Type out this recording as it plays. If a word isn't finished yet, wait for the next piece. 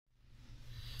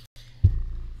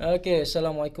Okay,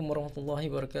 Assalamualaikum warahmatullahi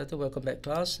wabarakatuh. Welcome back,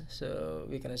 class. So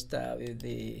we're gonna start with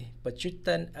the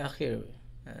Pecutan Akhir,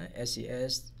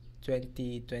 SES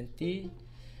 2020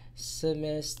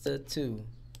 semester 2.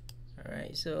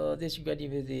 Alright, so this regarding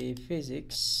with the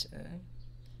physics.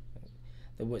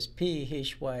 The words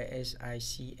PHYSICS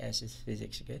is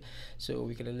physics. Okay, so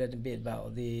we're gonna learn a bit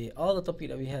about all the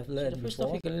topic that we have learned. So the first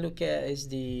topic we're gonna look at is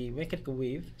the mechanical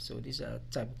wave. So these are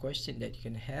type of question that you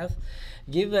can have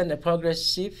given a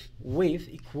progressive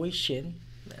wave equation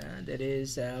that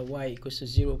is y equals to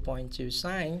 0.2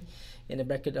 sine in the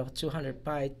bracket of 200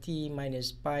 pi t minus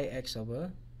pi x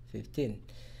over 15.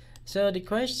 So the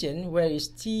question, where is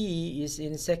t is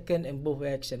in second and both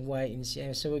x and y in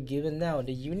cm. So we're given now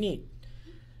the unit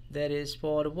that is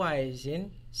for the y is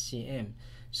in cm.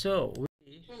 So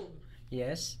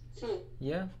yes,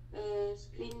 yeah.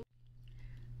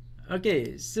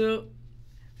 Okay, so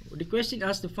the question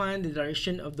asks to find the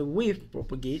direction of the wave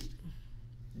propagate,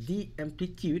 the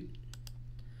amplitude,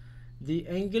 the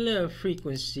angular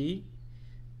frequency,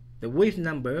 the wave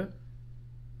number,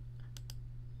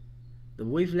 the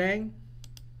wavelength,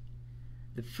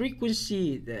 the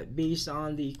frequency that based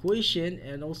on the equation,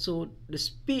 and also the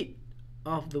speed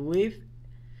of the wave,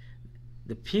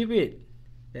 the period,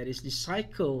 that is the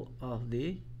cycle of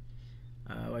the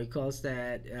what it calls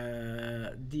that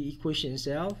the equation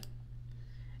itself,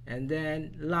 and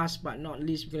then last but not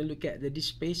least we're going to look at the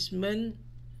displacement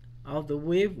of the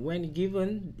wave when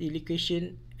given the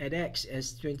equation at x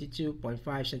as 22.5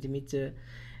 centimeter,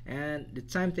 and the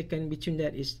time taken between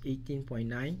that is 18.9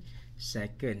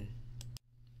 seconds.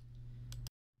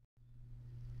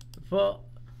 For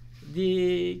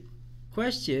the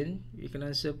question, you can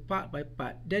answer part by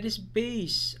part. That is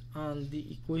based on the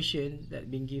equation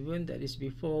that been given, that is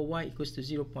before y equals to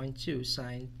 0.2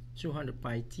 sine 200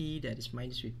 pi t, that is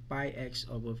minus with pi x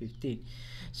over 15.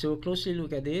 So closely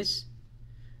look at this.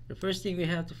 The first thing we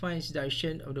have to find is the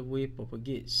direction of the wave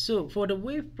propagate. So for the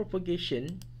wave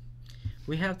propagation,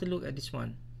 we have to look at this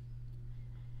one.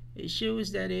 It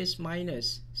shows that is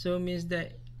minus, so it means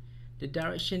that the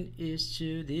direction is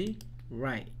to the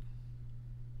right.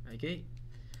 Okay,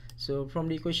 so from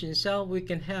the equation itself we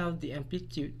can have the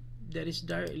amplitude that is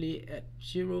directly at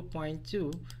 0.2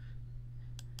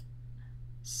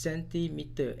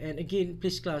 centimeter. And again,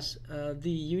 please class,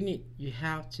 the unit you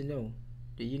have to know.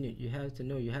 The unit you have to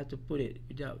know. You have to put it.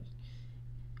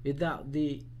 Without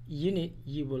the unit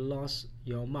you will lose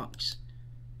your marks.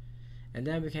 And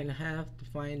then we can have to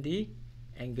find the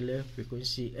angular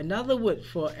frequency. Another word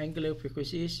for angular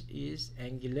frequencies is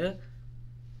angular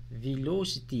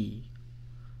velocity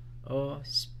or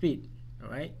speed.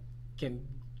 Alright, can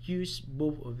use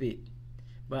both of it,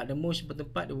 but the most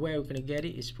important part where we're going to get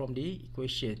it is from the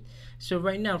equation. So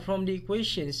right now from the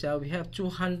equation itself we have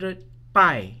 200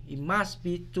 pi. It must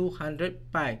be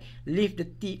 200 pi. Leave the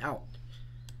t out.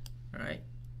 Alright,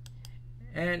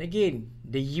 and again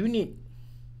the unit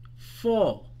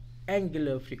for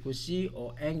angular frequency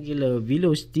or angular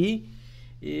velocity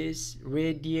is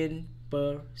radian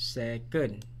per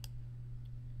second.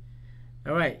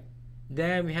 Alright,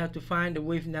 then we have to find the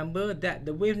wave number. That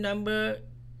the wave number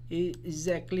is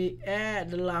exactly at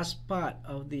the last part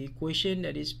of the equation,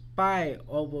 that is pi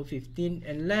over 15,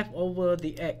 and left over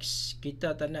the x.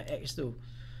 Kita tak nak x tu.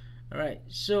 Alright,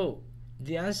 so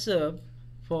the answer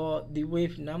for the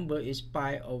wave number is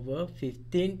pi over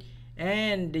 15,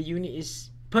 and the unit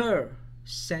is per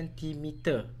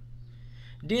centimeter.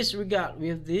 Disregard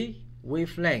with the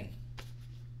wavelength.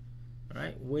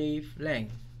 Alright,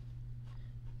 wavelength.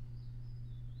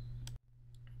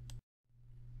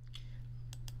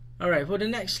 Alright, for the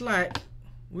next slide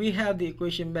we have the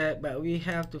equation back, but we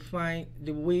have to find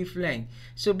the wavelength.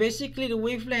 So basically the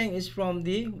wavelength is from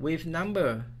the wave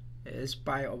number, is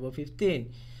pi over 15.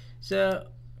 So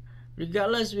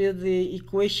regardless with the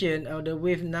equation of the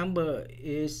wave number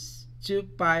is 2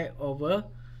 pi over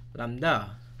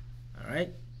lambda.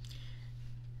 Alright,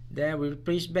 then we'll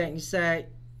place back inside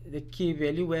the k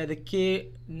value, where the k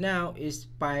now is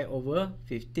pi over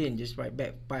 15. Just write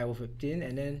back pi over 15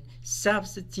 and then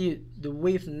substitute the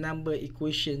wave number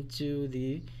equation to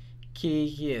the k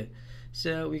here.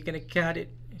 So we're gonna cut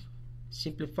it,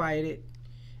 simplify it.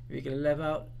 We're gonna leave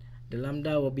out the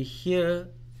lambda will be here,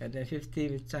 and then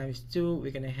 15 times 2, we're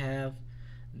gonna have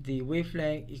the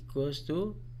wavelength equals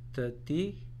to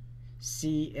 30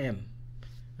 cm.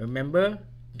 Remember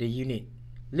the unit.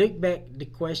 Look back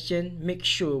the question, make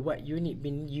sure what unit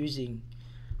been using.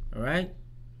 Alright.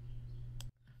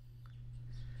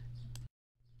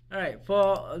 Alright,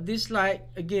 for this slide,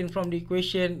 again from the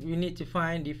equation, we need to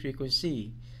find the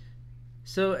frequency.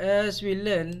 So as we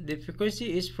learn, the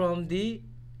frequency is from the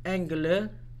angular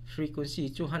frequency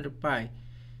 200 pi.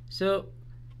 So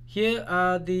here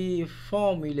are the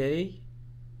formulae,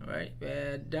 right,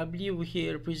 where W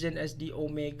here represent as the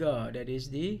omega, that is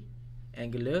the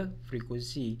angular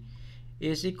frequency,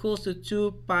 is equals to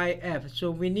 2 pi f.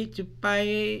 So we need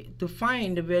to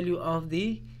find the value of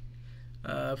the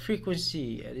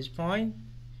frequency at this point.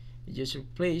 You just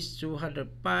replace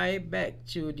 200 pi back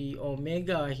to the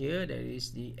omega here, that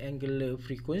is the angular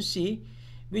frequency,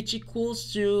 which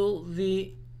equals to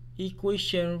the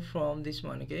equation from this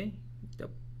one. Okay, the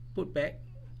put back,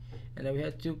 and then we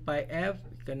have 2 pi f.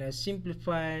 We're gonna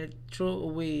simplify, throw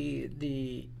away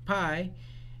the pi,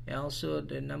 and also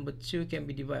the number 2 can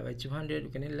be divided by 200.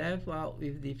 We can left out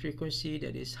with the frequency,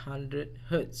 that is 100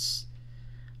 hertz.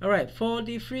 Alright, for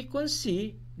the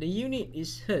frequency, the unit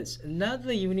is hertz.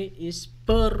 Another unit is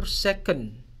per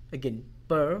second. Again,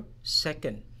 per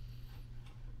second.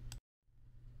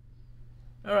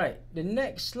 Alright, the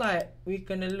next slide, we're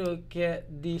gonna look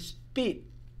at the speed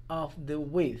of the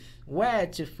wave. Where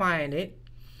to find it?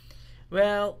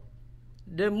 Well,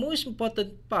 the most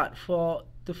important part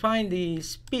to find the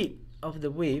speed of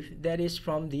the wave, that is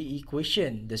from the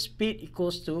equation. The speed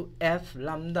equals to f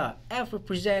lambda. F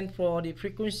represent for the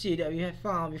frequency that we have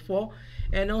found before,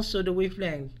 and also the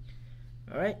wavelength.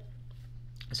 Alright,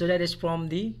 so that is from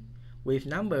the wave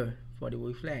number for the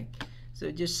wavelength. So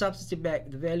just substitute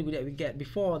back the value that we get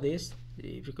before this.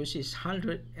 The frequency is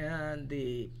 100 and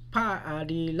the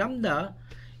lambda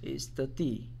is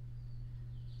 30.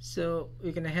 So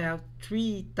we're gonna have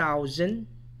 3000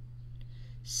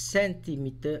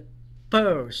 centimeter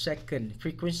per second.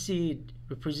 Frequency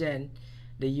represent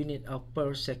the unit of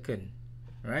per second,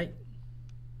 right?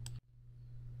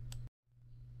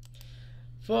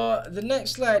 For the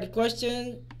next slide, the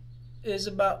question is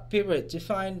about period, to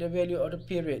find the value of the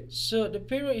period. So the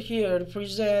period here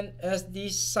represent as the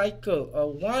cycle,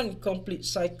 or one complete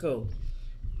cycle.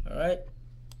 Alright,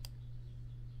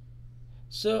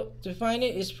 so to find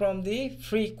it is from the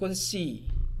frequency.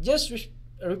 Just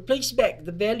replace back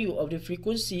the value of the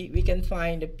frequency, we can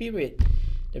find the period.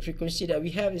 The frequency that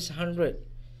we have is 100,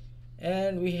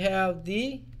 and we have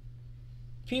the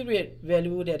period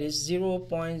value, that is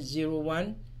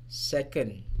 0.01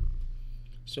 second.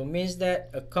 So means that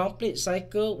a complete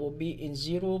cycle will be in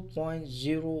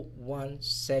 0.01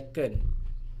 second.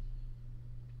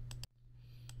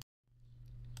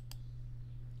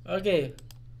 Okay,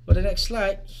 for the next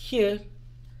slide here,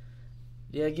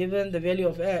 they are given the value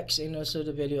of x and also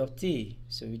the value of t.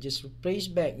 So we just replace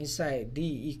back inside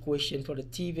the equation for the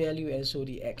t value and also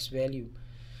the x value.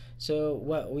 So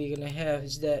what we're gonna have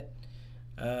is that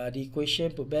the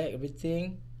equation, put back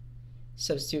everything,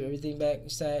 substitute everything back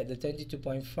inside the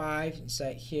 22.5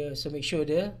 inside here. So make sure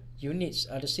the units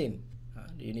are the same.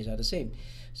 The units are the same.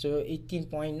 So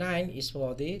 18.9 is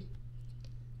for the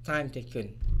time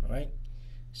taken. Alright,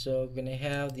 so we're gonna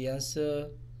have the answer.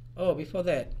 Oh, before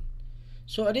that,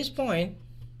 so at this point,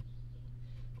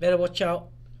 better watch out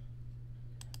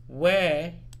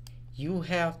where you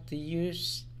have to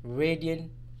use radian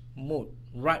mode,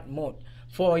 rad mode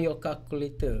for your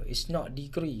calculator. It's not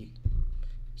degree.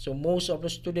 So most of the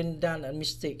students done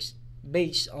mistakes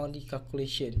based on the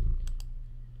calculation.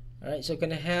 Alright, so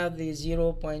gonna have the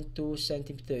 0.2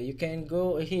 centimeter. You can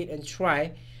go ahead and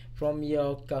try from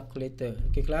your calculator.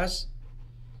 Okay, class?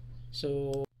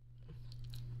 So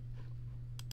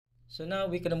now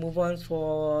we're gonna move on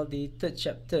for the third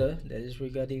chapter, that is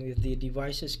regarding with the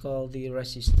devices called the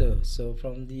resistor. So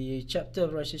from the chapter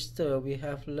of resistor, we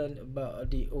have learned about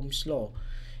the Ohm's law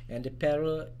and the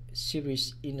parallel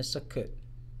series in a circuit.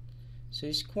 So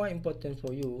it's quite important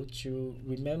for you to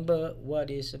remember what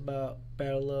is about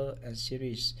parallel and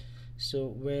series. So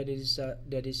where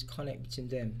that is connect between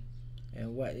them,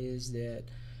 and what is that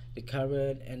the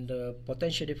current and the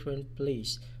potential difference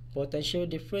place. Potential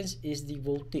difference is the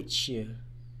voltage here.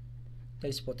 That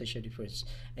is potential difference.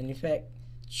 And in fact,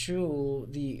 through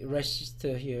the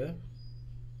resistor here,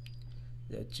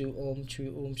 the 2 ohm, 3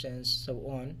 ohms, and so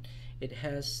on, it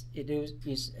has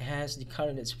the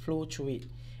current that's flow through it.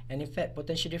 And in fact,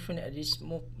 potential difference at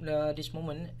this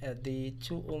moment at the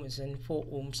 2 ohms and 4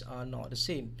 ohms are not the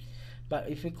same. But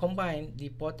if we combine the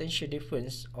potential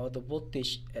difference or the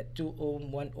voltage at 2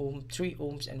 ohm, 1 ohm, 3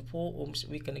 ohms, and 4 ohms,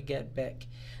 we can get back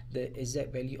the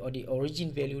exact value or the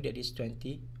origin value, that is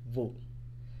 20 volt.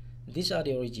 These are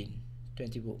the origin,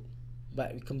 20 volt.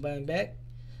 But we combine back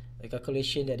a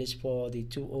calculation that is for the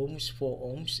 2 ohms, 4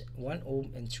 ohms, 1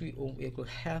 ohm, and 3 ohm, we will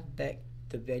have back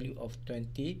the value of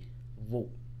 20 volt.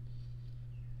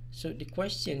 So the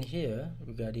question here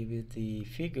regarding with the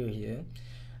figure here,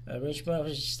 arrangement of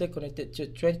resistor connected to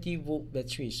 20-volt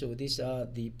battery. So these are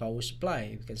the power supply,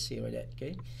 you can see right that.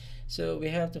 Okay, so we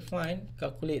have to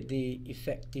calculate the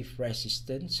effective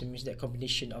resistance. So it means that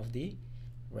combination of the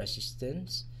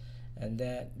resistance, and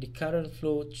that the current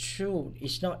flow through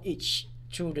is not each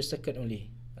through the circuit only,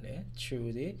 okay,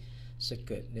 through the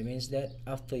circuit. That means that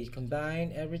after you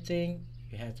combine everything,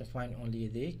 you have to find only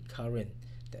the current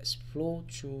that's flow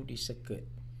through the circuit.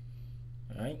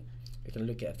 Alright, we can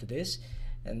look after this.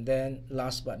 And then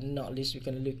last but not least, we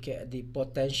can look at the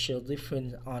potential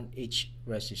difference on each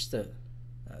resistor.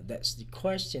 That's the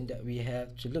question that we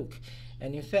have to look.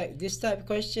 And in fact, this type of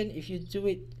question, if you do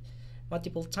it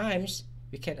multiple times,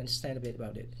 we can understand a bit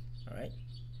about it. Alright.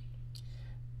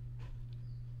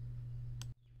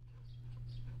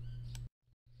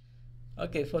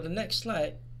 Okay, for the next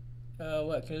slide,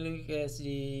 what can we look at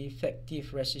the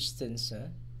effective resistance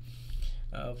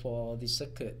for the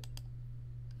circuit.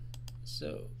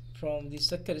 So from the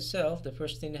circuit itself, the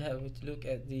first thing you have to look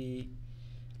at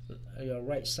your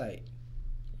right side.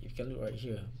 You can look right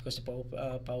here because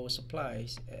the power supply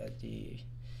is at the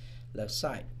left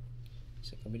side.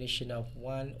 So combination of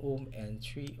 1 ohm and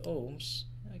 3 ohms.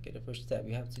 Okay, the first step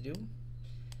we have to do.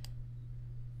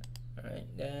 Alright,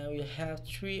 then we have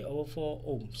 3/4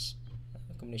 ohms.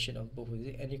 A combination of both of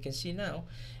it, and you can see now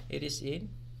it is in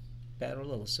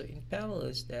parallel. So in parallel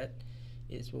is that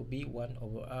it will be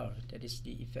 1/R. That is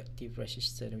the effective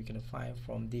resistance that we can find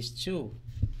from these two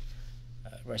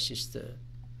resistors.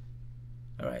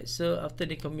 Alright, so after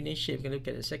the combination, we can look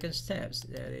at the second steps.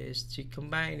 That is to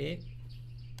combine it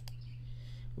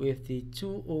with the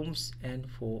 2 ohms and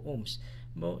 4 ohms.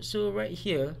 So right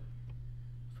here,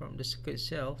 from the circuit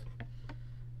itself,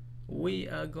 we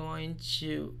are going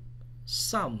to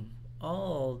sum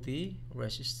all the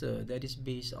resistors. That is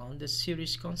based on the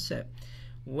series concept,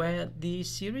 where the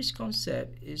series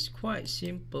concept is quite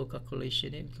simple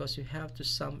calculation because you have to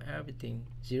sum everything.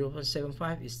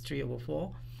 0.75 is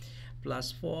 3/4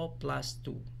 plus 4 plus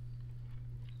 2.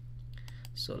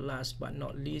 So last but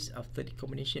not least, after the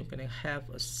combination, we're going to have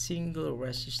a single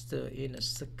resistor in a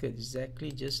circuit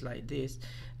exactly just like this.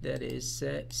 That is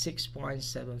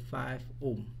 6.75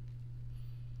 ohm.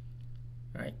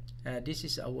 Right, this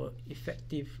is our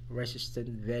effective resistance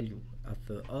value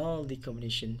after all the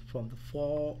combination from the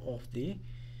 4 of the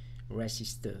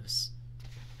resistors.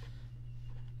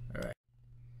 Alright,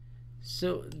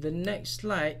 so the next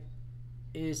slide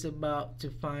is about to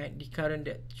find the current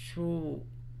that through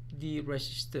the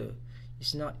resistor.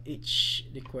 It's not each,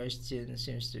 the question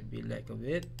seems to be lack of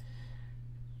it.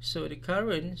 So the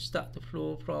current start to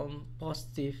flow from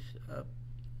positive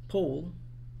pole,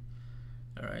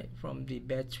 alright, from the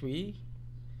battery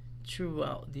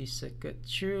throughout the circuit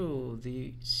through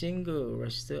the single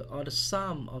resistor or the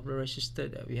sum of the resistor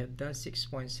that we have done,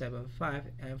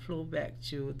 6.75, and flow back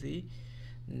to the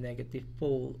negative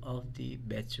pole of the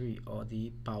battery or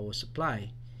the power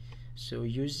supply. So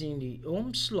using the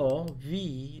Ohm's law,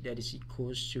 V, that is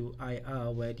equals to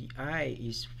IR, where the I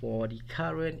is for the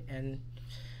current, and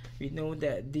we know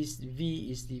that this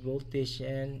V is the voltage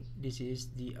and this is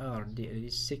the R, that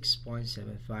is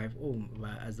 6.75 ohm,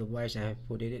 but otherwise I have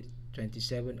put it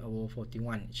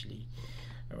 27/41 actually.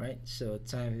 Alright, so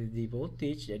times the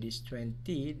voltage, that is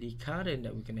 20, the current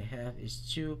that we're going to have is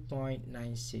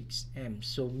 2.96 amps.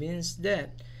 So means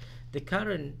that the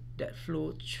current that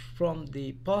flowed from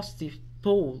the positive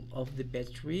pole of the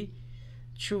battery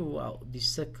throughout the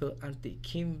circle until it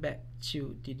came back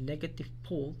to the negative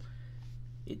pole,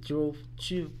 it drove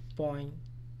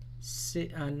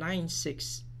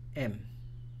 2.96 amp.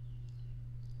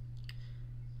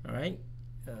 Alright,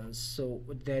 so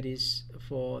that is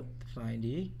for find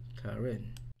the current.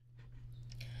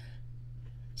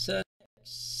 So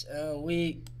next,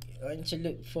 we going to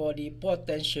look for the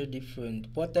potential difference.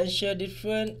 Potential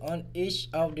difference on each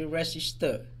of the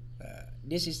resistor.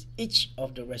 This is each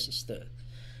of the resistor.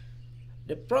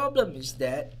 The problem is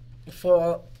that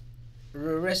for the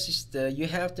resistor, you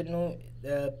have to know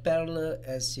the parallel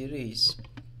and series.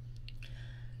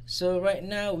 So right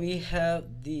now we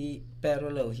have the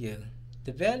parallel here.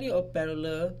 The value of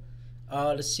parallel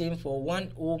are the same for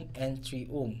 1 ohm and 3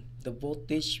 ohm. The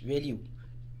voltage value,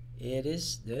 it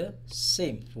is the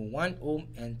same for 1 ohm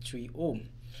and 3 ohm.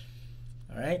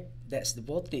 Alright, that's the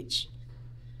voltage.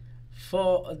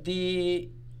 For the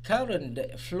current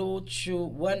that flow through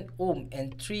 1 ohm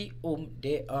and 3 ohm,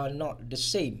 they are not the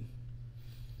same,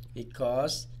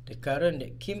 because the current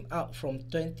that came out from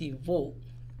 20 volt,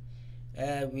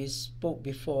 we spoke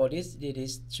before this, it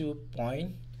is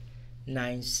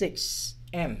 2.96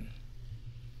 amp.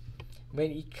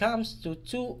 When it comes to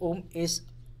 2 ohm, it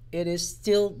is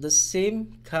still the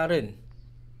same current,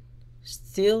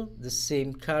 still the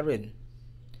same current,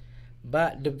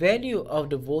 but the value of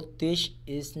the voltage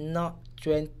is not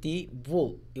 20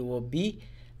 volt. It will be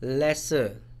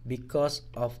lesser because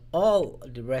of all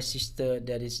the resistor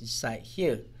that is inside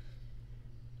here.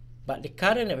 But the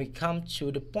current will come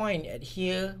to the point at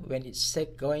here when it's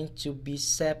going to be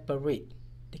separate.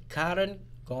 The current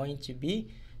going to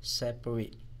be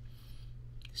separate.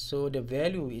 So the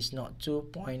value is not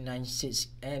 2.96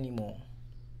 anymore,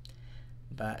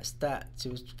 but start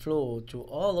to flow through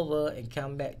all over and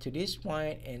come back to this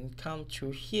point and come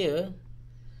through here.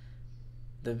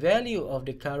 The value of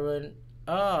the current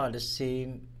are the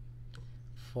same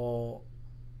for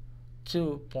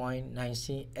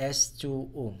 2.96 as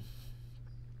 2 ohm.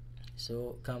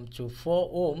 So come to 4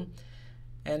 ohm,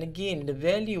 and again the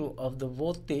value of the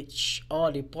voltage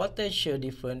or the potential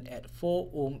difference at 4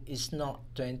 ohm is not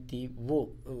 20 volt,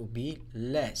 it will be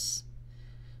less.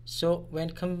 So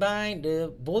when combine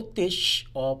the voltage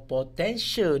or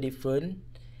potential difference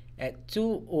at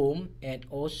 2 ohm and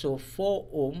also 4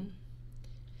 ohm,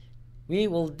 we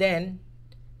will then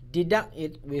deduct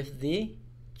it with the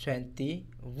 20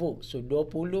 volt. So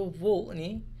 20 volt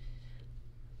ni,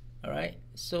 alright,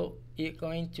 so you're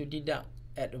going to deduct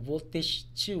at the voltage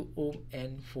 2 ohm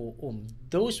and 4 ohm.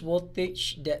 Those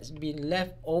voltage that's been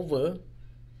left over,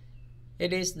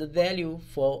 it is the value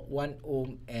for 1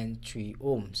 ohm and 3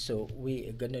 ohm. So we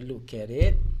are going to look at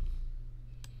it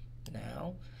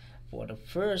now. For the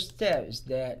first step is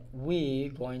that we're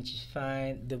going to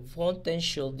find the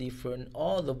potential difference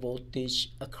or the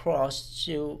voltage across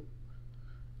 2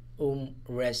 ohm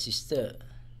resistor.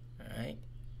 Alright,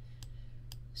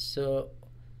 so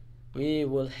we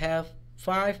will have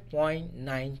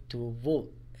 5.92 volt,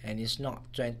 and it's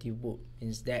not 20 volt,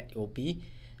 means that it will be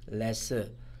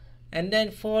lesser. And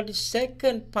then for the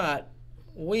second part,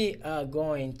 we are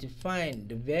going to find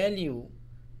the value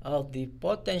of the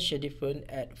potential difference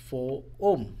at 4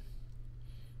 ohm.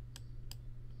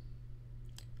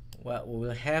 What we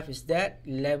will have is that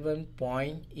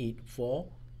 11.84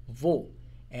 volt,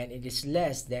 and it is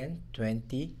less than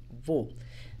 20 volt.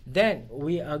 Then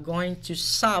we are going to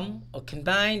sum or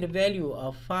combine the value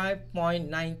of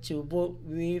 5.92 volt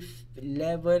with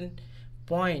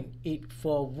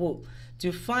 11.84 volt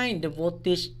to find the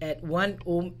voltage at 1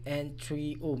 ohm and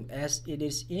 3 ohm, as it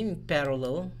is in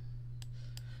parallel.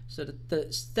 So the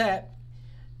third step,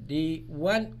 the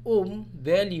 1 ohm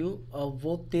value of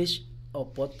voltage or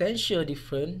potential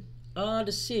difference are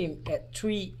the same at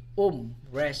 3 ohm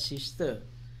resistor.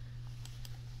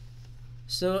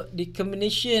 So the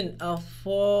combination of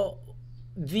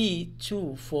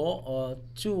 4V24 or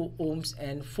 2 ohms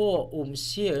and 4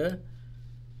 ohms here,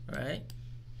 right,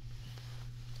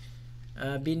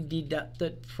 been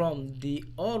deducted from the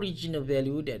original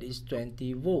value, that is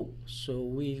 20 volt. So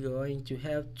we're going to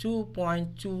have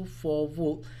 2.24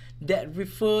 volt that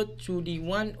refer to the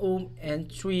 1 ohm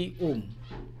and 3 ohm.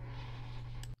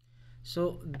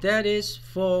 So that is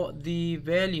for the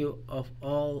value of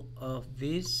all of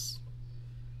these,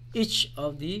 each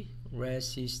of the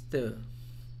resistor.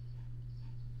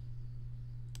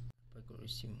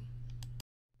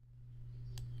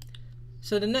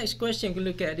 So the next question we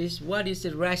look at is, what is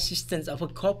the resistance of a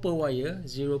copper wire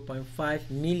 0.5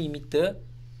 millimeter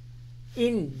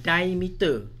in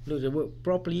diameter? Look the word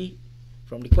properly.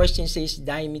 From the question says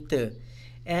diameter,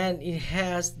 and it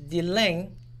has the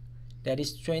length that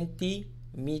is 20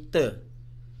 meter.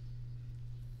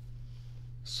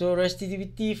 So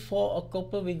resistivity for a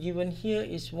copper we given here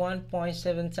is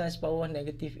 1.7 times power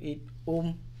negative 8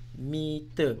 ohm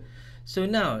meter. So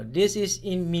now this is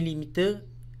in millimeter,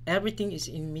 everything is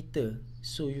in meter,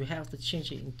 so you have to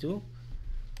change it into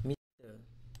meter.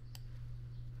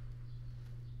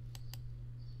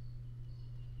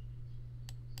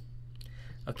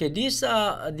 Okay, these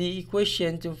are the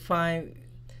equation to find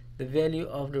the value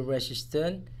of the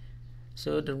resistance.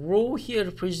 So the rho here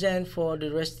represent for the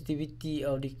resistivity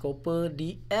of the copper,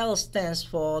 the L stands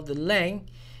for the length,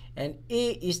 and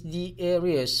A is the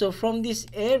area. So from this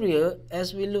area,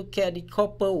 as we look at the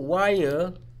copper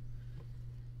wire,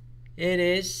 it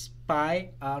is pi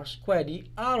r square. The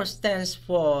r stands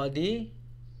for the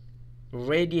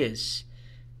radius.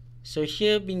 So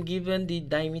here been given the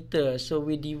diameter, so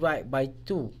we divide by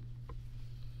 2.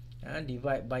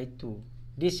 Divide by 2.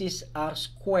 This is r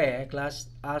square, class.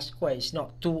 R square is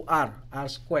not 2r, r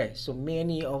square. So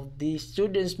many of the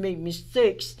students make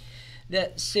mistakes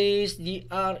that says the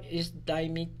r is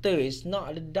diameter. It's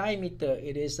not the diameter,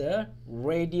 it is a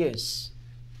radius.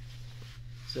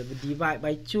 So we divide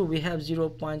by 2, we have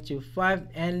 0.25,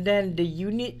 and then the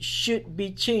unit should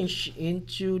be changed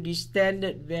into the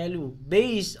standard value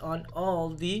based on all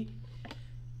the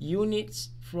units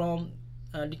from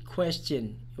the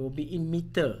question. It will be in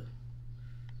meter.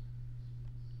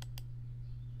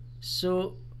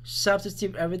 So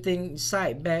substitute everything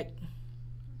inside back.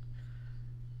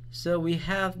 So we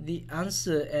have the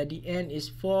answer at the end is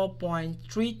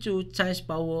 4.32 times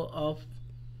power of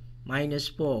minus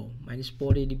 4. Minus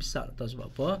 4 dia besar, tak tahu sebab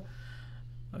apa.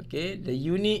 Okay, the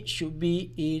unit should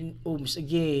be in ohms.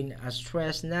 Again, I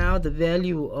stress now the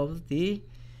value of the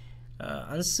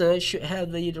answer should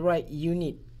have the right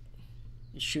unit.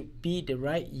 It should be the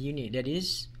right unit, that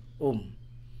is ohm.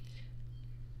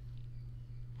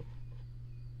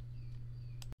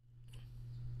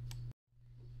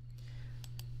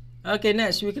 Okay,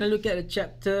 next we're going to look at the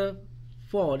chapter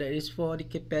 4, that is for the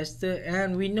capacitor,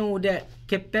 and we know that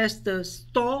capacitor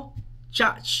store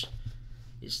charge.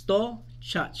 It store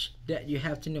charge, that you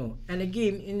have to know. And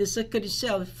again, in the circuit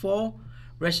itself, 4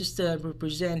 resistor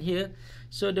represent here.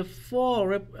 So the 4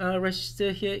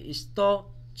 resistor here is store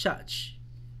charge.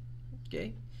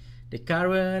 Okay, the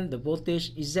current, the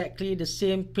voltage, exactly the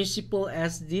same principle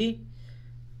as the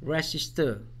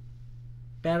resistor,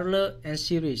 parallel and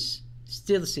series,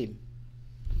 still the same.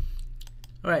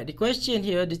 Alright, the question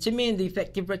here, determine the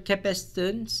effective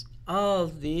capacitance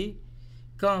of the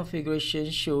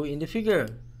configuration shown in the figure.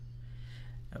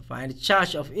 Find the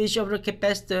charge of each of the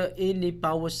capacitor in the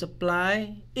power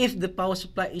supply if the power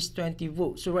supply is 20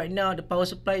 volts. So right now the power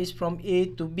supply is from A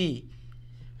to B,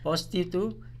 positive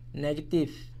to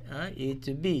negative, A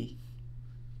to B,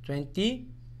 20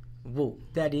 volt.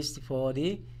 That is for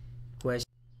the question.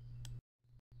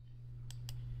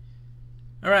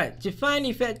 Alright, to find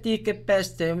effective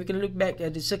capacitor, we can look back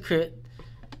at the circuit.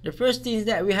 The first thing is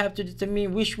that we have to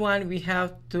determine which one we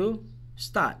have to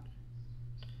start.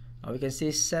 Or we can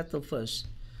say settle first.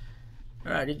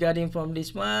 Alright, regarding from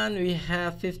this one, we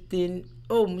have 15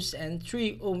 ohms and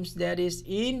 3 ohms, that is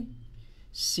in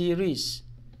series.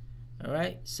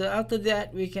 Alright, so after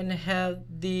that we can have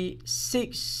the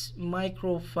 6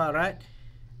 microfarad.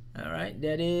 Alright,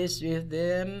 that is with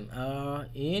them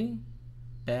in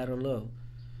parallel.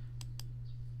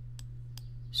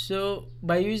 So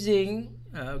by using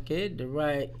the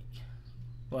right,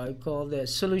 what I call the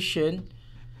solution,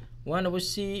 1 over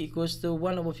C equals to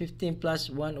 1 over 15 plus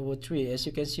 1 over 3. As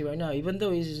you can see right now, even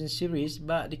though it is in series,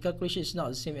 but the calculation is not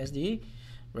the same as the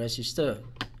resistor.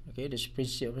 Okay, the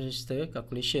principle of resistor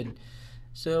calculation.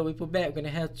 So we put back, we're going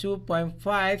to have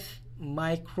 2.5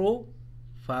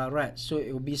 microfarad. So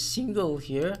it will be single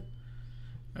here.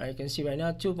 Alright, you can see right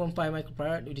now 2.5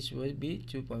 microfarad. This will be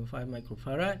 2.5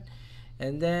 microfarad.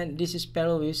 And then this is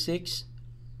parallel with 6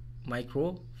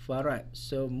 microfarad.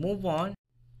 So move on.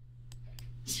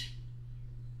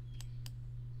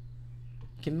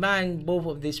 Combine both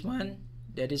of this one,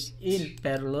 that is in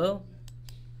parallel,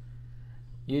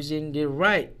 using the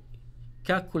right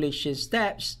calculation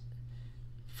steps.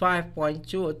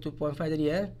 5.2 or 2.5 tadi,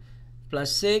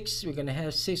 plus 6, we're going to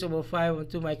have 6 over 5 over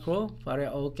 2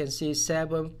 microfarad, or we can say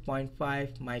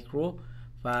 7.5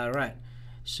 microfarad.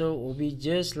 So it will be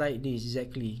just like this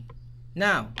exactly.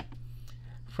 Now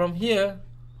from here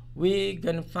we're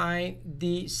going to find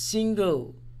the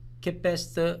single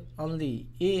capacitor only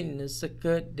in the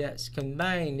circuit that's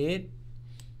combined it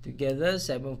together,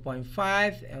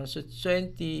 7.5 and also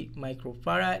 20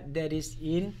 microfarad, that is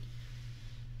in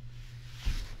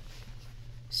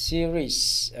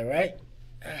series. Alright,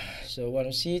 so 1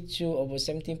 over C, 2 over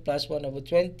 17 plus 1 over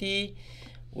 20.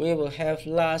 We will have,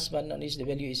 last but not least, the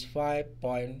value is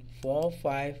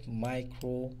 5.45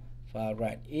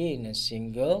 microfarad in a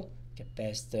single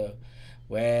capacitor,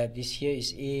 where this here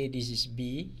is A, this is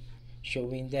B,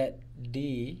 showing that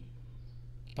the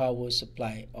power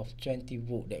supply of 20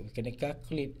 volt that we can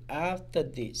calculate after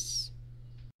this.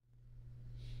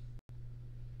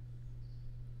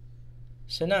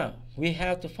 So now we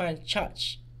have to find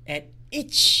charge at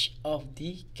each of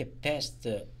the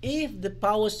capacitor if the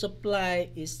power supply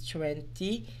is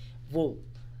 20 volt.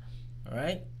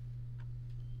 Alright,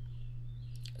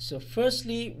 so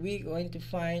firstly we're going to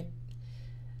find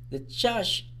the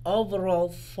charge overall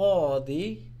for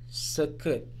the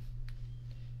circuit.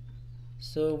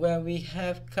 So when we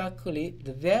have calculate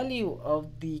the value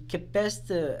of the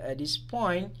capacitor at this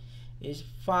point is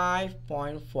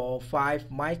 5.45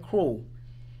 micro,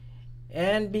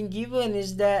 and being given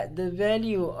is that the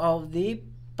value of the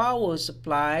power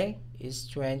supply is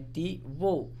 20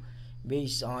 volt.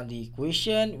 Based on the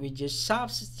equation, we just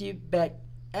substitute back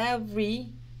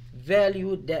every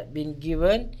value that been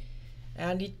given,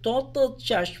 and the total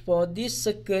charge for this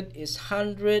circuit is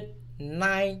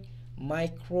 109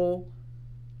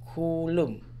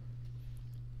 microcoulomb.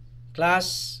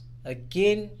 Class,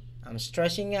 again, I'm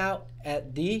stressing out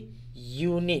at the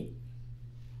unit.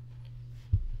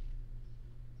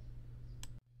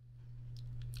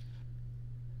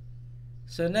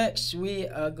 So next we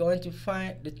are going to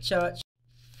find the charge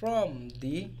from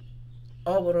the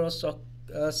overall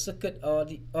circuit, or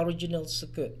the original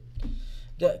circuit,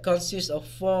 that consists of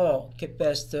 4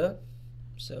 capacitors.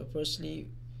 So firstly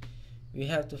we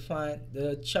have to find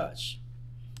the charge,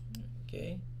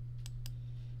 okay,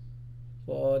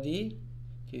 for the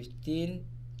 15,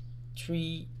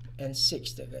 3 and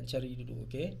 6. Kita akan cari dulu,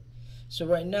 okay. So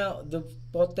right now the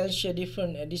potential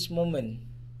difference at this moment,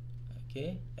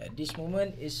 okay, at this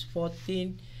moment is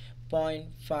 14.5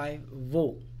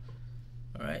 volt.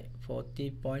 Alright,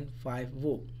 14.5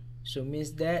 volt. So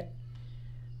means that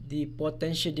the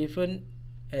potential difference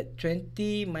at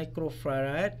 20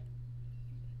 microfarad,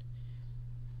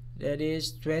 that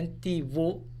is 20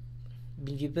 volt,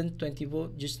 been given 20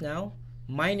 volt just now,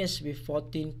 minus with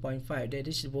 14.5, that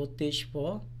is voltage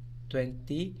for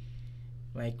 20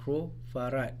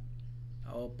 microfarad,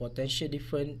 our potential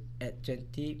difference at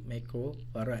 20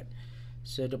 microfarad.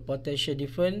 So the potential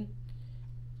difference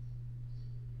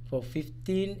for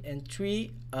 15 and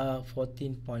 3 are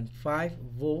 14.5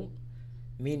 volt.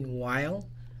 Meanwhile,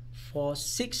 for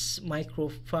 6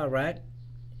 microfarad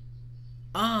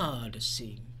are the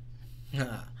same.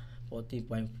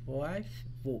 14.5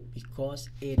 volt, because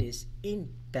it is in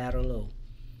parallel.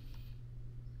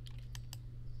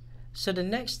 So the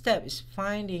next step is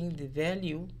finding the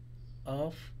value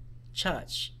of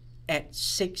charge at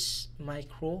 6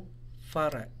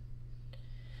 microfarad.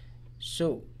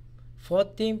 So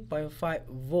 14.5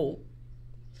 volt,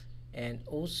 and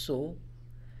also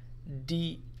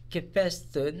the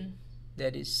capacitance,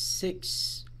 that is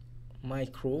 6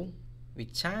 micro,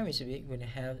 with time is we're going to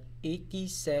have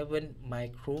 87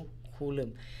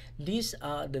 microcoulomb. These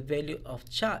are the value of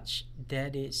charge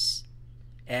that is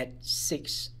at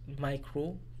 6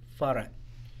 microfarad.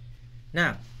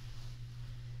 Now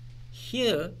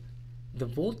here the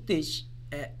voltage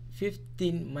at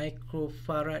 15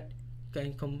 microfarad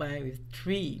can combine with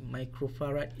 3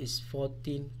 microfarad is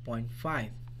 14.5.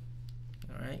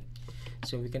 Alright,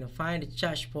 so we're going to find the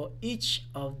charge for each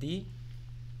of the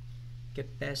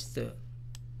capacitor.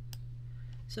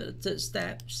 So the third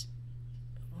steps,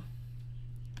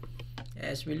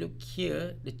 as we look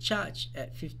here, the charge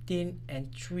at 15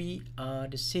 and 3 are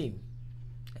the same.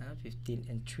 15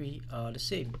 and 3 are the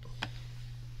same.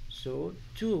 So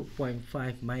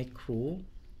 2.5 micro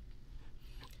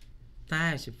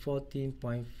times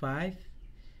 14.5,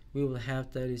 we will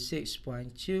have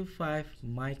 36.25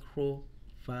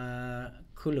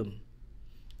 microcoulomb.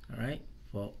 Alright,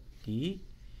 for the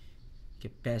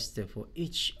capacitor, for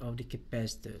each of the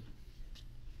capacitor.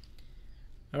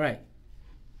 Alright,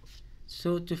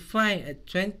 so to find at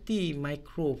 20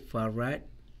 microfarad,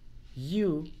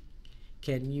 you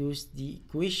can use the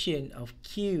equation of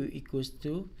Q equals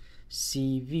to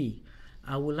CV.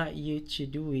 I would like you to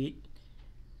do it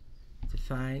to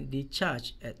find the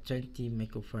charge at 20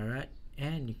 microfarad,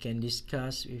 and you can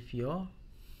discuss with your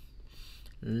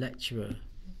lecturer.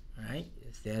 Alright,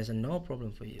 there's no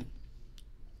problem for you.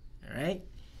 Alright,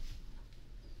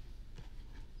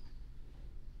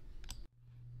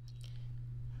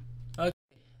 okay,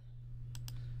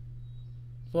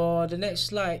 for the next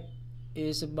slide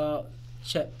is about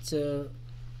chapter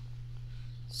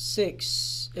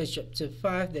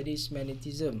 5, that is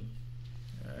magnetism.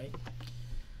 Alright,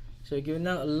 so given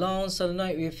now a long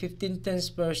solenoid with 15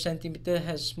 turns per centimeter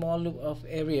has small loop of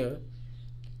area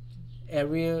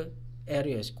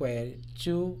square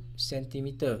 2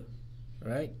 centimeter.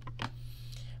 Right,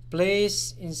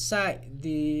 place inside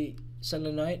the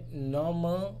solenoid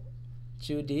normal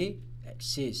to the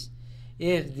axis.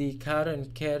 If the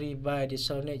current carried by the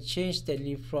solenoid change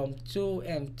steadily from 2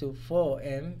 A to 4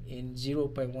 A in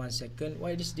 0.1 second,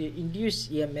 what is the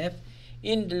induced EMF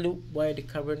in the loop while the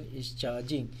current is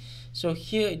charging? So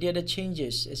here there are the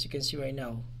changes, as you can see right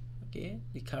now. Okay,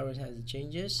 the current has the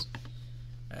changes.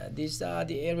 These are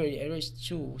the area. The area is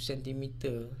 2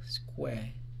 centimeter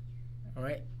square.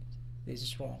 Alright, this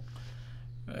is wrong.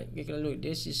 Alright, we can look.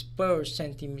 This is per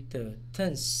centimeter,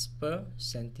 turns per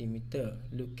centimeter.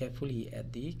 Look carefully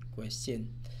at the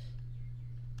question.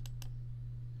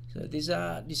 So these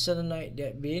are the solenoid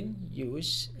that have been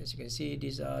used. As you can see,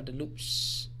 these are the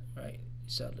loops. Right,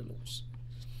 these are the loops,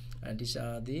 and these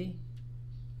are the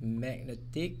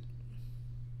magnetic.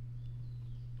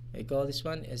 I call this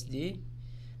one as the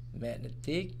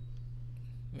magnetic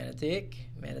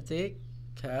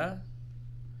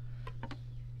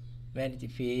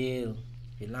field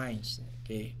lines.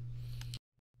 Okay,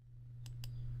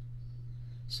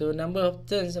 so number of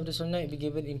turns of the solenoid be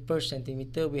given in per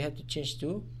centimeter. We have to change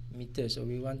to meter, so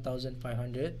we 1500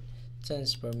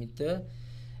 turns per meter,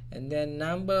 and then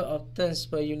number of turns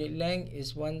per unit length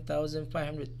is 1500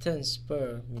 turns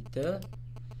per meter,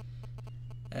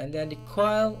 and then the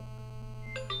coil,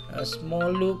 a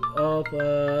small loop of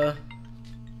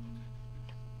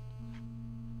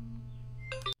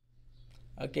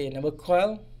okay, number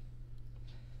coil,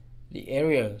 the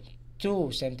area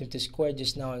 2 centimeter square.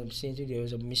 Just now I'm saying there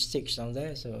was a mistake down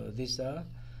there, so these are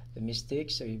the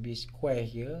mistakes, so it will be square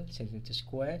here, centimeter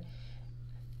square.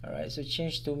 Alright, so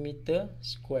change to meter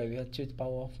square, we have 2 to the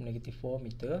power of -4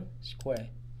 meter square.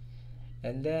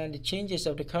 And then the changes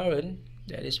of the current,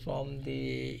 that is from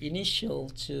the initial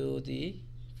to the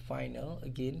final.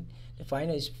 Again, the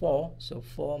final is 4, so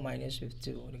 4 minus with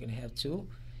 2, we're going to have 2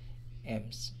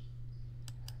 amps.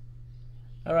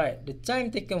 Alright, the time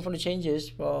taken for the changes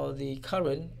for the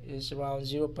current is around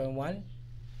 0.1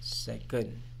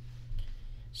 second.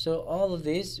 So all of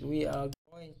this we are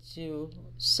going to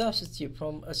substitute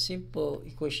from a simple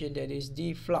equation, that is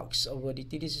d flux over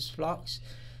dt. This is flux,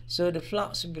 so the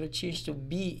flux is going to change to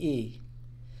BA,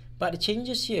 but the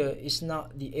changes here is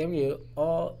not the area,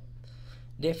 or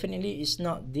definitely is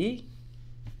not the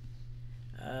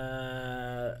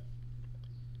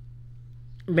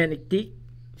magnetic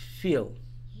field,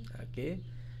 okay,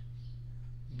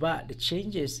 but the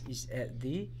changes is at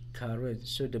the current.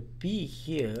 So the B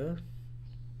here,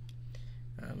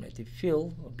 magnetic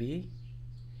field, will be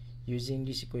using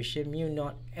this equation, mu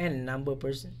naught n number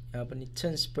per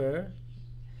turns per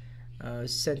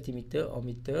centimeter or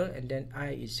meter, and then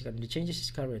I is the changes is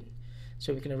current,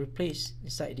 so we're going to replace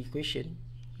inside the equation.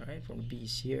 Alright, from B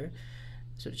is here,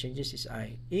 so the changes is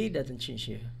I. A doesn't change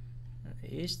here,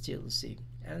 A is still the same,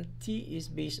 and T is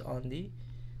based on the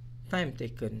time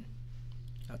taken,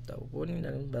 ataupun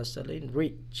dalam bahasa lain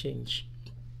rate change.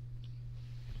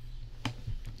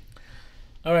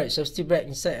 Alright, so still back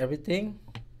inside everything.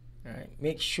 Alright,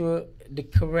 make sure the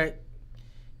correct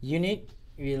unit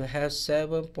will have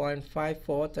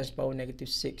 7.54 times power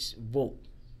 -6 volt.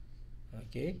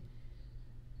 Okay,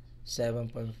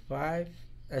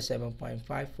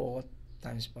 7.54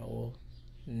 times power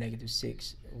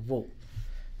 -6 volt.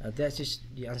 That is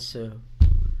the answer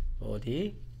for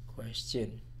the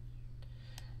question.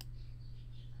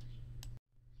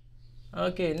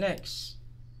 Okay, next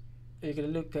we're going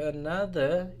to look at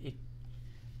another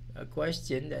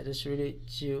question that is related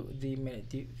to the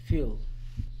magnetic field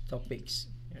topics.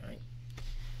 Right.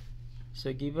 So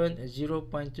given a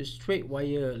 0.2 straight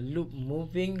wire loop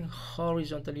moving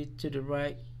horizontally to the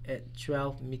right at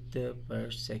 12 meter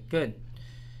per second.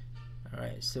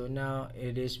 Alright, so now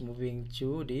it is moving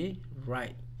to the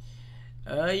right.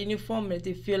 Uniform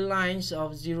magnetic field lines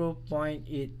of 0.8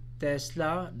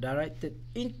 Tesla directed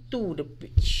into the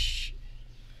pitch.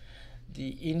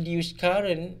 The induced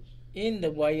current in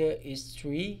the wire is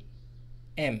 3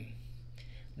 amp.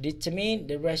 Determine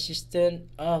the resistance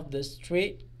of the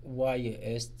straight wire,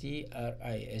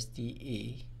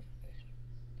 STRISTA.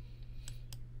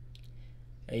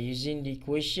 Using the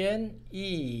equation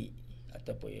E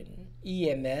ataupun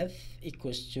EMF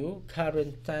equals to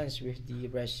current times with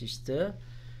the resistor.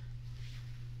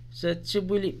 So to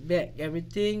bullet back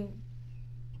everything,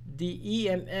 the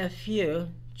EMF here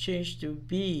changed to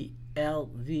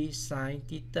BLV sin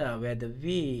theta, where the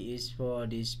V is for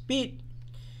the speed,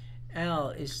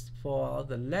 L is for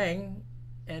the length,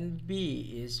 and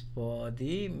B is for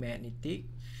the magnetic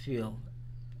field.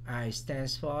 I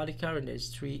stands for the current, that is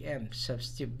 3 amp.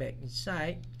 Substitute back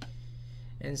inside,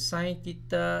 and sin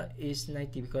theta is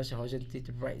 90 because horizontally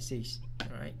to the right says.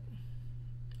 Alright,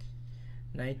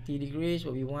 90 degrees,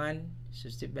 what we want.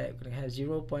 Substitute back, we're going to have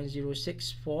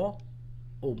 0.064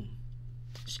 ohm.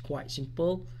 It's quite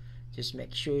simple. Just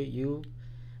make sure you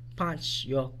punch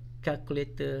your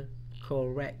calculator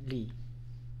correctly.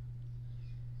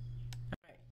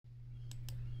 Alright,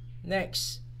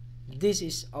 next, this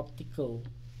is optical.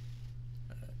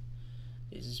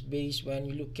 This is based when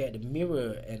you look at the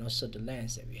mirror and also the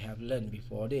lens that we have learned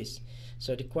before this.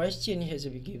 So the question has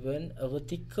been given: a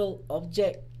vertical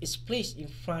object is placed in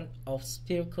front of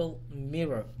spherical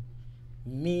mirror,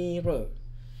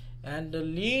 and the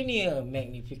linear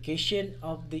magnification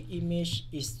of the image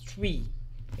is 3.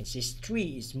 It says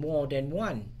 3 is more than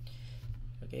 1.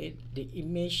 Okay, the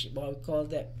image, what we call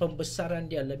that,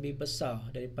 pembesaran dia lebih besar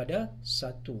daripada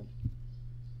 1.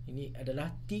 Ini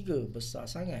adalah 3 besar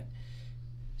sangat.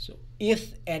 So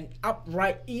if an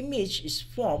upright image is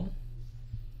formed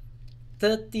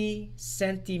 30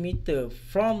 cm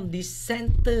from the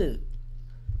center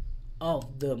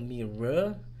of the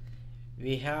mirror,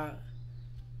 we have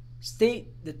state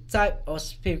the type of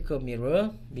spherical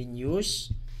mirror being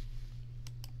used.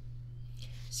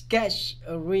 sketch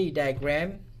a ray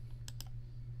diagram,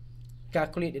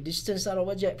 calculate the distance out of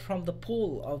object from the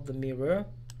pole of the mirror,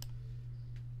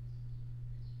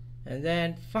 and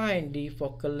then find the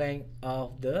focal length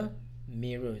of the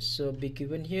mirror. So be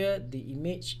given here the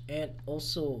image and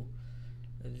also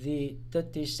the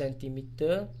 30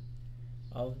 centimeter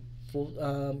of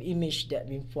image that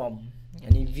been formed.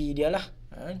 Ini V dia lah.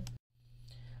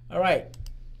 Alright.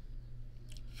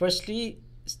 Firstly,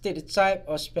 state the type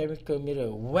of spherical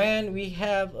mirror. When we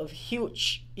have a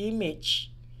huge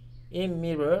image in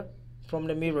mirror from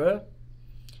the mirror,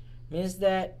 means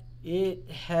that it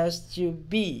has to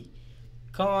be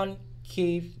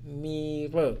concave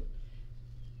mirror.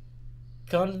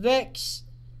 Convex,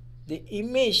 the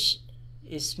image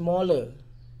is smaller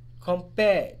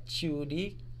compared to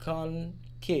the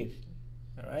concave.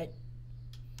 Alright,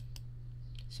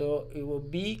 so it will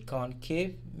be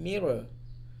concave mirror.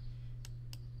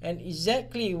 And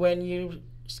exactly when you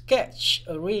sketch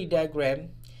a ray diagram,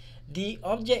 the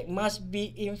object must be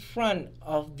in front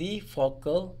of the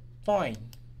focal point.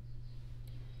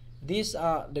 These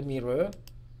are the mirror,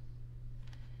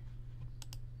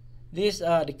 these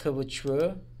are the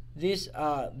curvature, these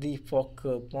are the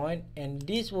focal point, and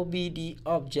this will be the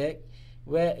object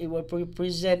where it will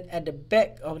represent at the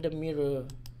back of the mirror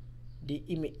the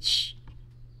image.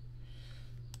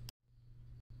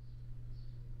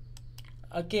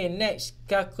 Okay, next,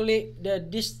 calculate the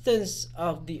distance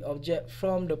of the object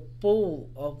from the pole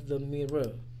of the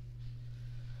mirror.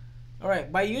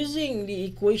 Alright, by using the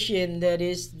equation, that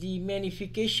is the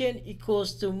magnification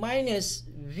equals to minus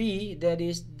V, that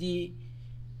is the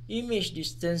image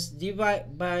distance,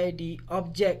 divided by the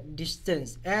object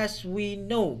distance. As we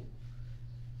know,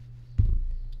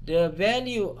 the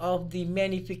value of the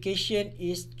magnification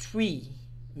is 3.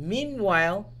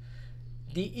 Meanwhile,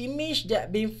 the image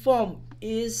that been formed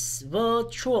is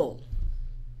virtual.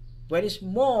 When it's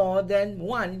more than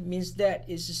 1 means that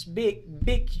it's big.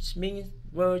 Big means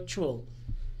virtual.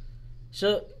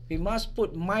 So we must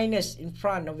put minus in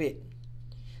front of it.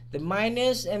 The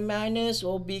minus and minus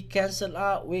will be cancelled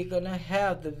out. We're gonna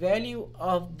have the value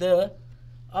of the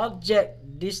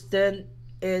object distance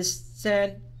is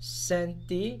 10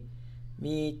 centimeter.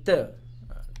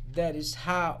 That is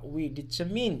how we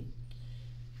determine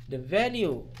the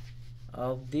value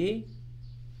of the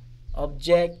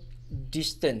object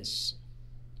distance.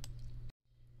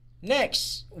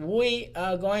 Next, we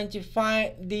are going to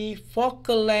find the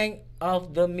focal length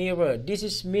of the mirror. This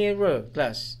is mirror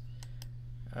class.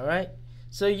 Alright,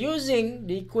 so using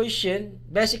the equation,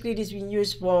 basically this been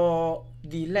used for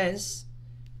the lens.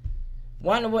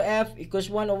 1 over f equals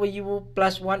 1 over u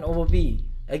plus 1 over v.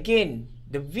 Again,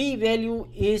 the v value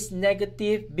is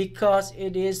negative because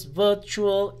it is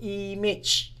virtual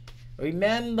image.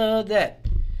 Remember that.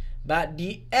 But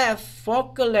the f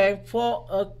focal length for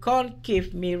a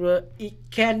concave mirror, it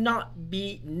cannot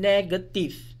be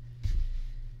negative.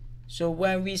 So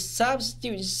when we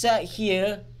substitute inside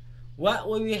here, what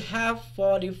we have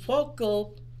for the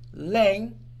focal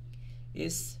length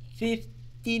is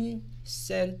 15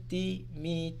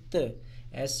 centimeter.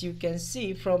 As you can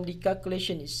see from the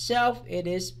calculation itself, it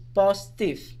is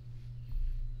positive.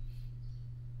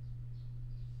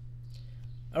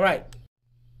 Alright.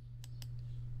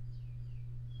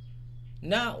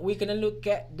 Now we're gonna look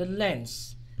at the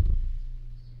lens.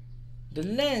 The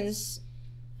lens,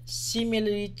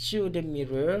 similarly to the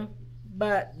mirror,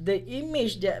 but the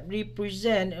image that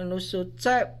represent and also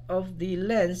type of the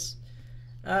lens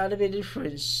are a little bit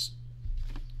different.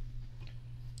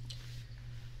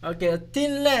 Okay, a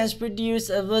thin lens produce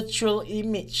a virtual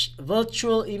image.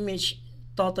 Virtual image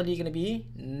totally gonna be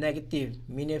negative.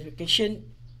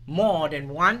 Magnification more than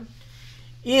 1.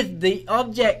 If the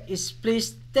object is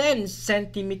placed 10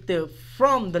 centimeter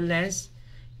from the lens,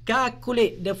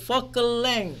 calculate the focal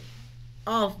length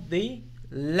of the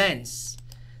lens.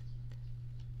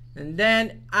 And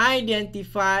then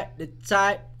identify the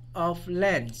type of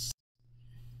lens.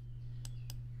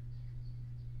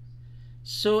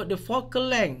 So the focal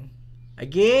length,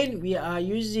 again, we are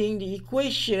using the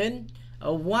equation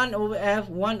of 1 over f,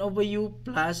 1 over u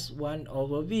plus 1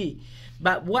 over v.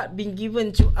 But what been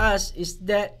given to us is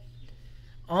that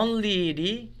only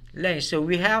the length. So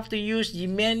we have to use the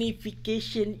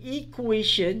magnification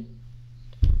equation,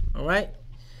 alright,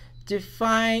 to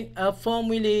find a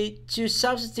formula to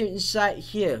substitute inside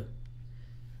here.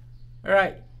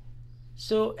 Alright,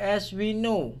 so as we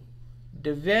know,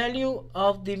 the value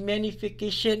of the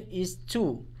magnification is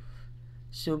 2.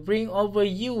 So bring over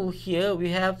u here, we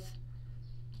have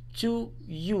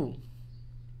 2u.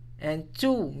 And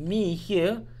 2 me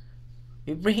here,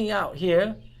 we bring out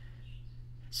here,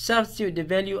 substitute the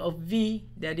value of V,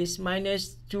 that is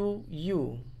minus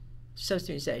 2U.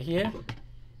 Substitute inside here,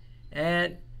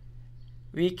 and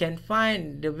we can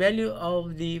find the value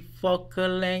of the focal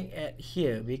length at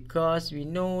here, because we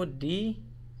know the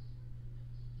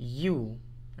U.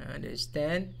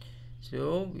 Understand?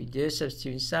 So we just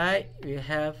substitute inside. We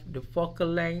have the focal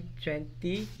length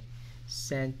 20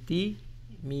 centimeter.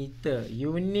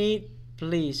 Unit,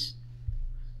 please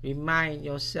remind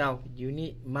yourself,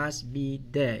 unit must be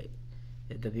there.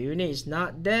 If the unit is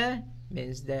not there,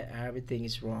 means that everything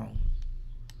is wrong.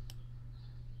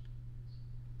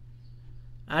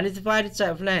 Identify the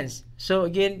type of lens. So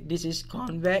again, this is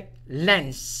convex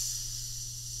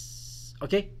lens.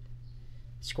 Okay,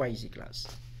 it's quite easy, class.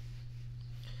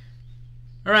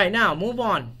 Alright, now move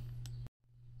on.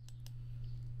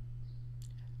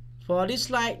 For this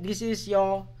slide, this is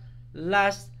your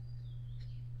last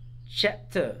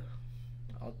chapter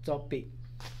or topic.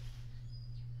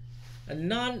 A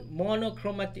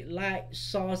non-monochromatic light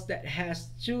source that has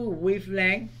two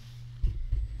wavelengths,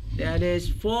 that is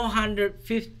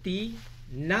 450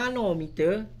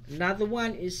 nanometer. Another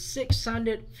one is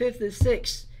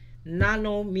 656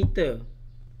 nanometer.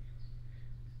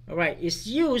 Alright, it's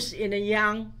used in a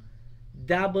young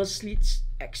double slit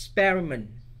experiment.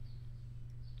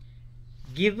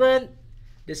 Given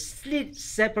the slit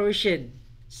separation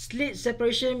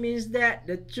means that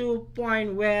the 2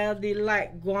 points where the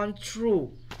light gone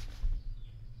through,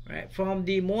 right, from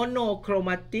the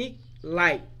monochromatic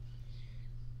light.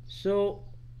 So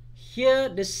here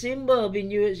the symbol being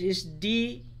used is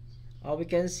D, or we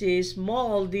can say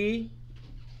small d,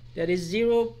 that is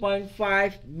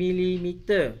 0.5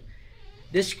 millimeter.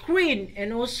 The screen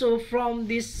and also from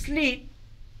this slit,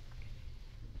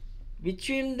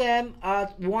 between them are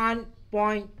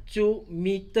 1.2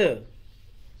 meter.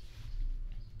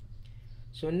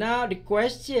 So now the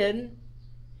question,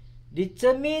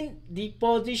 determine the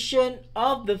position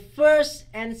of the first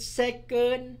and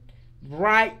second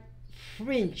bright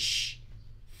fringe.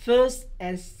 First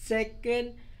and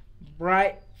second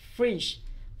bright fringe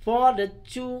for the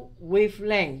two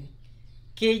wavelength.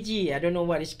 kg, I don't know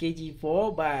what is kg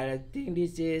for, but I think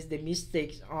this is the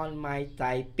mistakes on my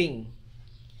typing.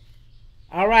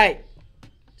 Alright,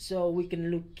 so we can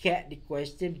look at the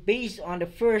question based on the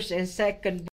first and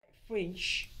second bright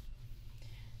fringe.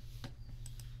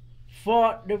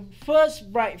 For the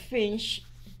first bright fringe,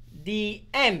 the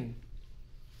M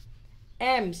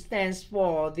stands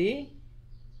for the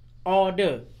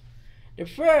order. The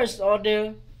first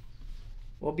order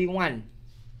will be 1.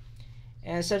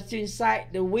 And substitute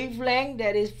inside the wavelength,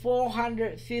 that is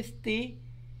 450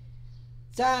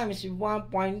 times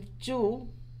 1.2.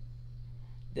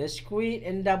 The screen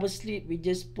and double slit, we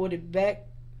just put it back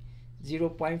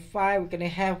 0.5. We're gonna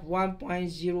have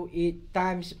 1.08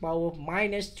 times power of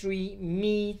minus 3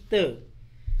 meter.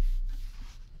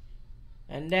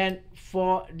 And then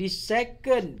for the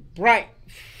second bright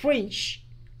fringe,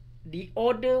 the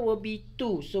order will be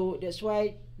 2. So that's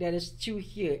why there is 2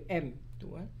 here,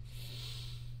 M2.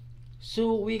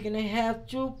 So we're gonna have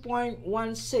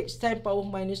 2.16 times power of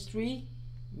minus 3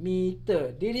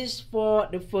 meter. This is for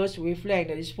the first wavelength,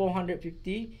 that is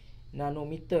 450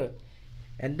 nanometer.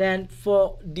 And then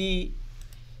for the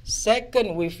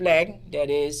second wavelength, that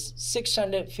is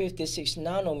 656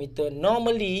 nanometer.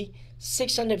 Normally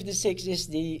 656 is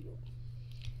the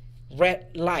red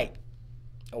light,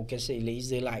 or can say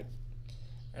laser light.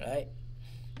 Alright,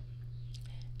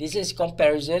 this is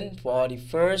comparison for the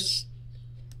first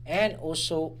and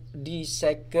also the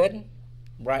second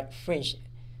bright fringe.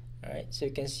 Alright, so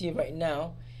you can see right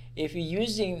now, if you're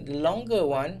using the longer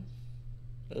one,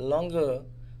 longer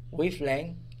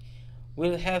wavelength,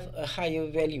 will have a higher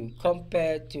value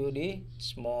compared to the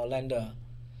small lambda.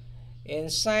 In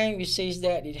science, we say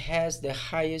that it has the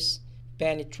highest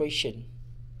penetration.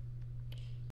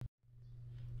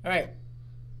 Alright,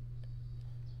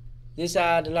 these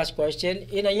are the last question.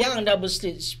 In a young double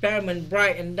slit experiment,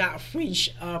 bright and dark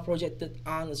fringe are projected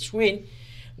on the screen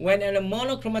when a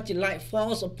monochromatic light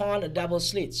falls upon a double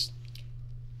slit.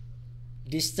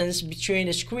 Distance between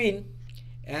the screen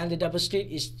and the double slit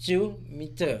is 2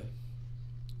 meter.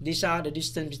 These are the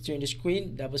distance between the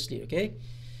screen, double slit, okay?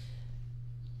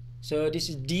 So this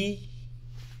is D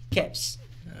caps,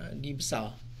 D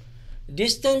besar.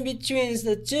 Distance between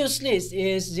the two slits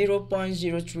is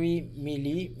 0.03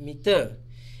 millimeter.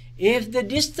 If the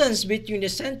distance between the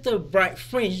center bright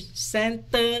fringe,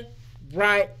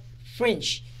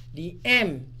 the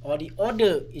M or the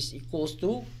order is equals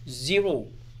to 0,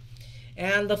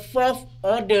 and the fourth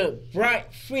order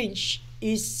bright fringe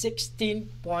is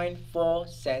 16.4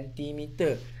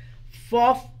 centimeter.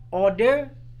 Fourth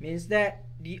order means that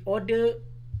the order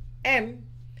m,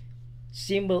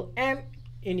 symbol m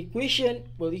in equation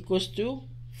will equals to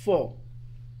 4.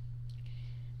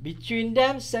 Between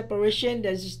them separation,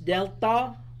 that is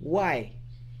delta y,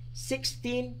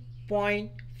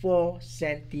 16.4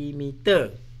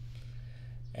 centimeter.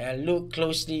 And look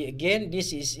closely again,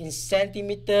 this is in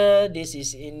centimeter, this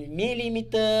is in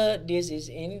millimeter, this is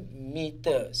in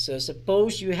meter. So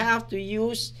suppose you have to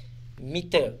use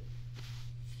meter.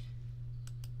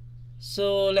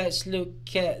 So let's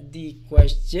look at the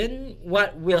question.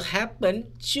 What will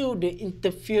happen to the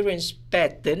interference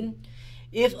pattern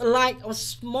if a light of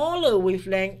smaller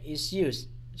wavelength is used?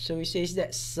 So it says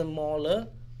that smaller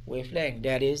wavelength,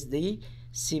 that is the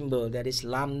symbol, that is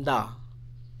lambda.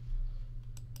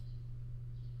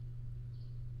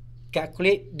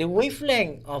 Calculate the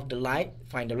wavelength of the light,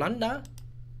 find the lambda.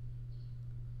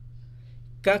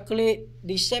 Calculate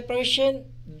the separation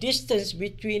distance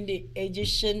between the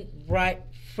adjacent bright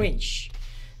fringe.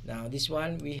 Now this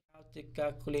one we have to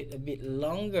calculate a bit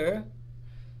longer.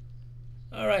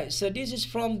 Alright, so this is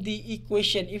from the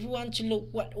equation. If we want to look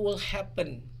what will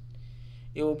happen,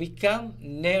 it will become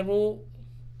narrow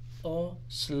or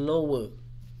slower.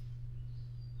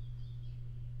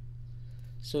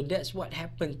 So that's what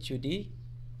happened to the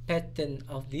pattern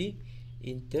of the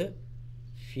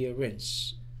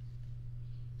interference.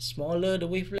 Smaller the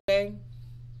wavelength,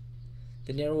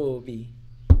 the narrower will be.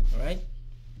 Alright.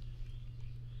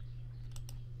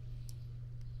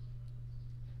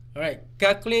 Alright,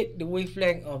 calculate the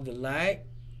wavelength of the light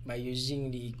by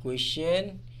using the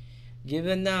equation.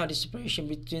 Given now the separation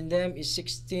between them is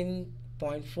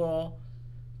 16.4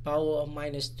 power of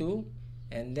minus 2.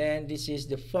 And then this is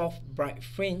the fourth bright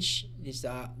fringe. These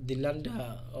are the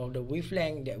lambda of the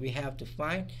wavelength that we have to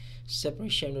find.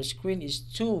 Separation of the screen is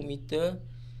 2 meter.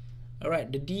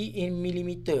 Alright, the D in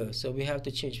millimeter. So we have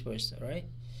to change first. Alright.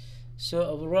 So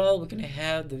overall, we're going to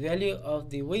have the value of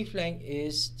the wavelength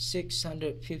is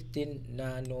 615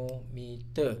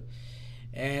 nanometer.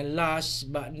 And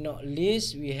last but not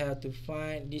least, we have to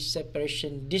find the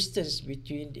separation distance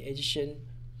between the adjacent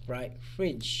bright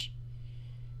fringe.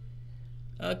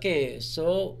 Okay,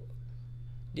 so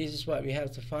this is what we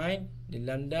have to find. The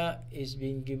lambda is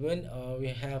being given, or we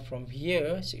have from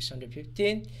here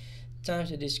 615 times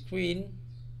the screen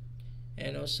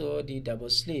and also the double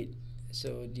slit.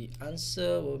 So the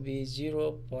answer will be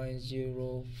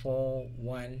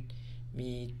 0.041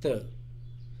 meter.